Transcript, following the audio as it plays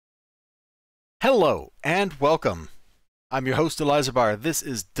Hello and welcome. I'm your host Elizibar. This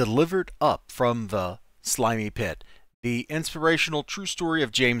is Delivered Up from the Slimy Pit, the inspirational true story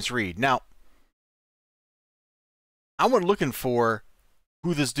of James Reed. Now, I went looking for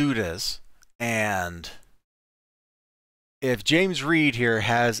who this dude is, and if James Reed here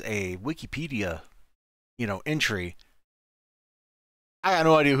has a Wikipedia, entry, I got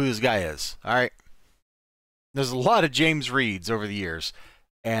no idea who this guy is. All right, there's a lot of James Reeds over the years.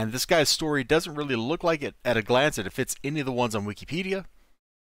 And this guy's story doesn't really look like it at a glance that it fits any of the ones on Wikipedia.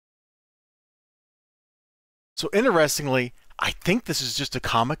 So interestingly, I think this is just a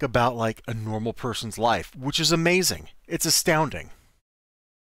comic about like a normal person's life, which is amazing. It's astounding.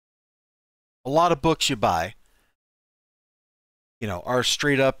 A lot of books you buy, are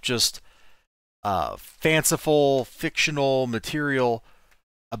straight up just fanciful, fictional material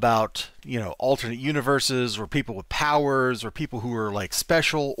about, alternate universes or people with powers or people who are like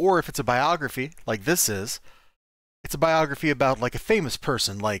special, or if it's a biography like this is, it's a biography about like a famous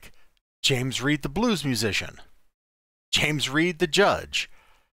person like James Reed the blues musician, James Reed the judge,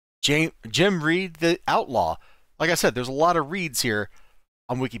 Jim Reed the outlaw. Like I said, there's a lot of Reeds here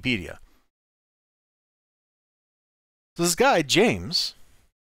on Wikipedia. So this guy, James,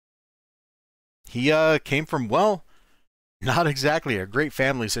 he came from, well, not exactly a great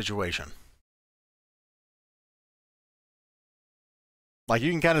family situation. Like,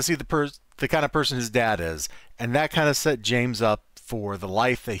 you can kind of see the kind of person his dad is, and that kind of set James up for the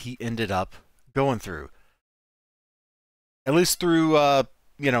life that he ended up going through. At least through,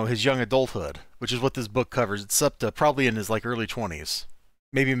 his young adulthood, which is what this book covers. It's up to probably in his like early 20s,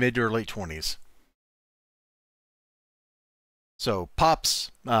 maybe mid or late 20s. So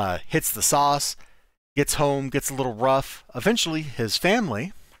Pops hits the sauce, gets home, gets a little rough. Eventually, his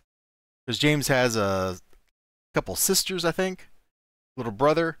family, because James has a couple sisters, I think, little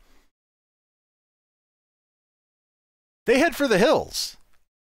brother, they head for the hills.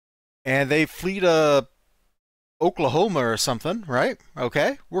 And they flee to Oklahoma or something, right?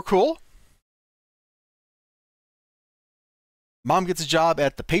 Okay, we're cool. Mom gets a job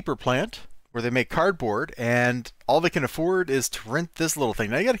at the paper plant where they make cardboard, and all they can afford is to rent this little thing.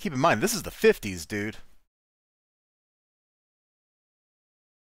 Now, you got to keep in mind, this is the 50s, dude.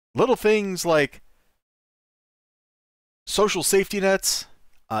 Little things like social safety nets,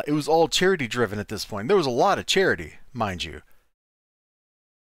 it was all charity-driven at this point. There was a lot of charity, mind you.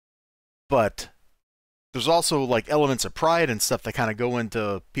 But there's also like elements of pride and stuff that kind of go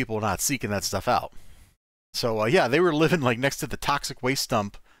into people not seeking that stuff out. So, yeah, they were living like next to the toxic waste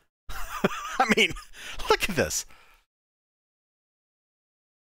dump. I mean, look at this.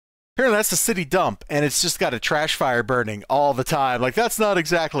 Apparently that's the city dump, and it's just got a trash fire burning all the time. Like, that's not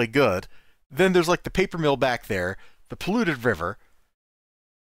exactly good. Then there's like the paper mill back there, the polluted river,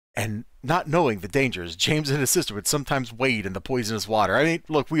 and not knowing the dangers, James and his sister would sometimes wade in the poisonous water. I mean,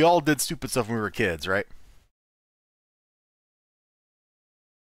 look, we all did stupid stuff when we were kids, right?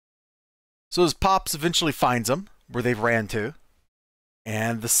 So his Pops eventually finds them where they've ran to,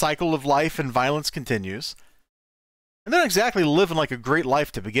 and the cycle of life and violence continues. And they're not exactly living like a great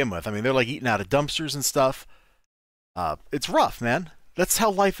life to begin with. I mean, they're like eating out of dumpsters and stuff. It's rough, man. That's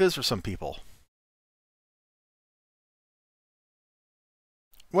how life is for some people.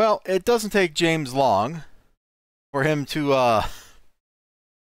 Well, it doesn't take James long for him to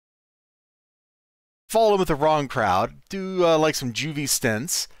fall in with the wrong crowd, do like some juvie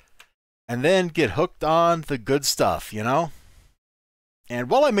stints, and then get hooked on the good stuff, And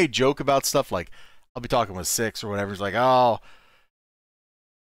while I may joke about stuff like, I'll be talking with Six or whatever, he's like, oh,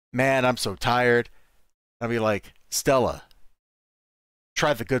 man, I'm so tired. I'll be like, Stella,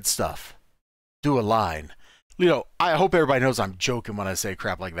 try the good stuff. Do a line. I hope everybody knows I'm joking when I say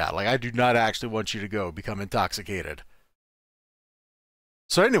crap like that. Like, I do not actually want you to go become intoxicated.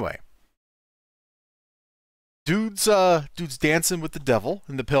 So anyway, dude's dancing with the devil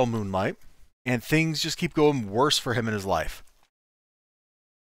in the pale moonlight, and things just keep going worse for him in his life.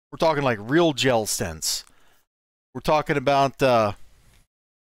 We're talking like real gel stints. We're talking about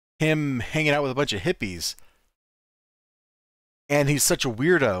him hanging out with a bunch of hippies. And he's such a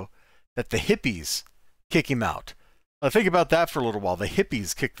weirdo that the hippies kick him out. Now, think about that for a little while. The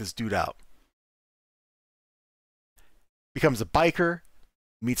hippies kick this dude out. Becomes a biker,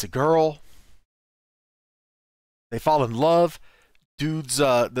 meets a girl. They fall in love. Dude's,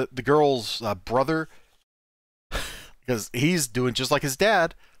 the girl's brother, because he's doing just like his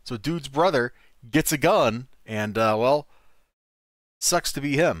dad. So dude's brother gets a gun, and, well, sucks to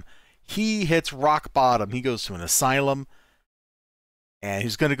be him. He hits rock bottom. He goes to an asylum, and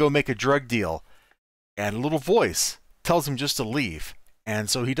he's going to go make a drug deal. And a little voice tells him just to leave.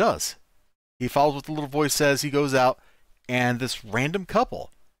 And so he does. He follows what the little voice says. He goes out, and this random couple,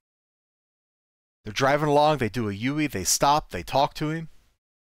 they're driving along. They do a Yui. They stop. They talk to him.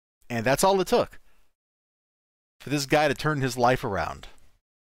 And that's all it took for this guy to turn his life around.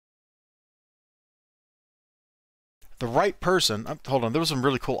 The right person, hold on, there was some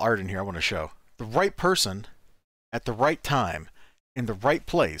really cool art in here I want to show. The right person at the right time in the right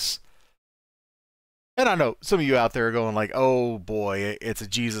place. And I know some of you out there are going like, oh boy, it's a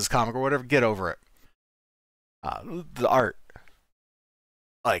Jesus comic or whatever. Get over it. The art.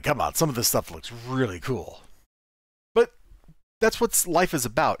 Like, come on, some of this stuff looks really cool. But that's what life is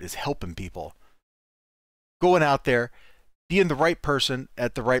about, is helping people. Going out there, being the right person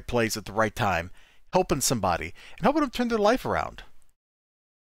at the right place at the right time, helping somebody, and helping them turn their life around.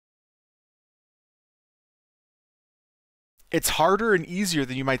 It's harder and easier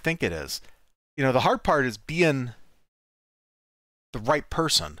than you might think it is. You know, the hard part is being the right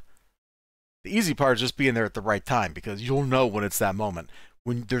person. The easy part is just being there at the right time, because you'll know when it's that moment,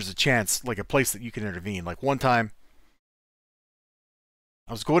 when there's a chance, like a place that you can intervene. Like one time,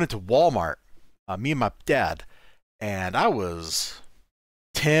 I was going into Walmart, me and my dad, and I was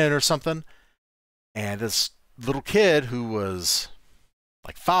 10 or something, and this little kid who was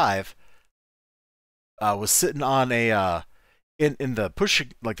like 5 was sitting on a in the push,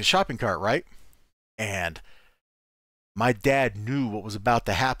 like the shopping cart, right? And my dad knew what was about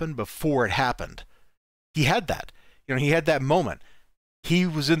to happen before it happened. He had that. You know, he had that moment. He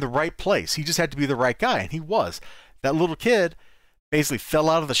was in the right place. He just had to be the right guy, and he was. That little kid basically fell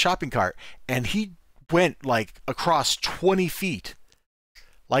out of the shopping cart, and he went like across 20 feet.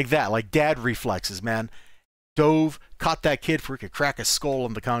 Like that, like dad reflexes, man. Dove, caught that kid before he could crack his skull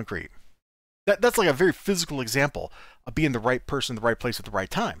on the concrete. That's like a very physical example of being the right person, the right place at the right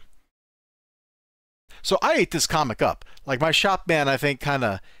time. So I ate this comic up. Like my shop man, I think, kind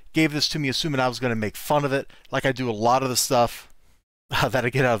of gave this to me assuming I was going to make fun of it, like I do a lot of the stuff that I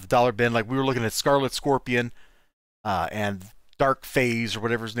get out of the dollar bin. Like we were looking at Scarlet Scorpion and Dark Phase, or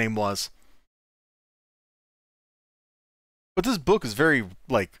whatever his name was. But this book is very,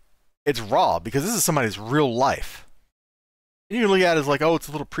 like, it's raw, because this is somebody's real life. And you can look at it as like, oh, it's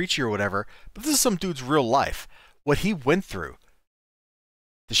a little preachy or whatever, but this is some dude's real life. What he went through.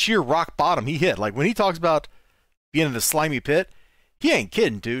 The sheer rock bottom he hit. Like, when he talks about being in the slimy pit, he ain't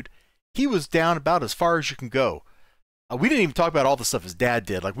kidding, dude. He was down about as far as you can go. We didn't even talk about all the stuff his dad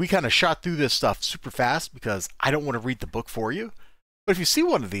did. Like, we kind of shot through this stuff super fast because I don't want to read the book for you. But if you see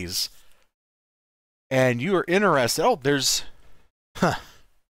one of these and you are interested, oh, there's,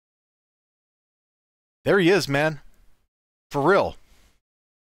 there he is, man. For real.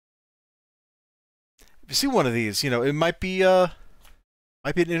 If you see one of these, you know, it might be an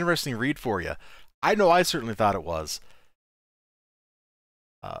interesting read for you. I know I certainly thought it was.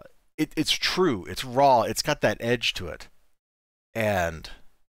 It's true. It's raw. It's got that edge to it. And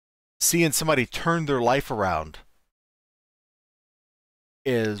seeing somebody turn their life around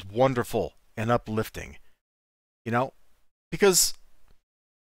is wonderful and uplifting. You know? Because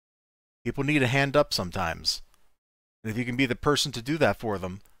people need a hand up sometimes. And if you can be the person to do that for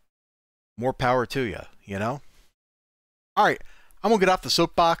them, more power to you, you know? All right. I'm going to get off the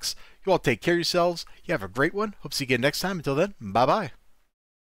soapbox. You all take care of yourselves. You have a great one. Hope to see you again next time. Until then, bye-bye.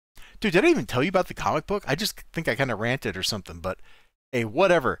 Dude, did I even tell you about the comic book? I just think I kind of ranted or something, but hey,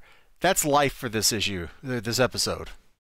 whatever. That's life for this issue, this episode.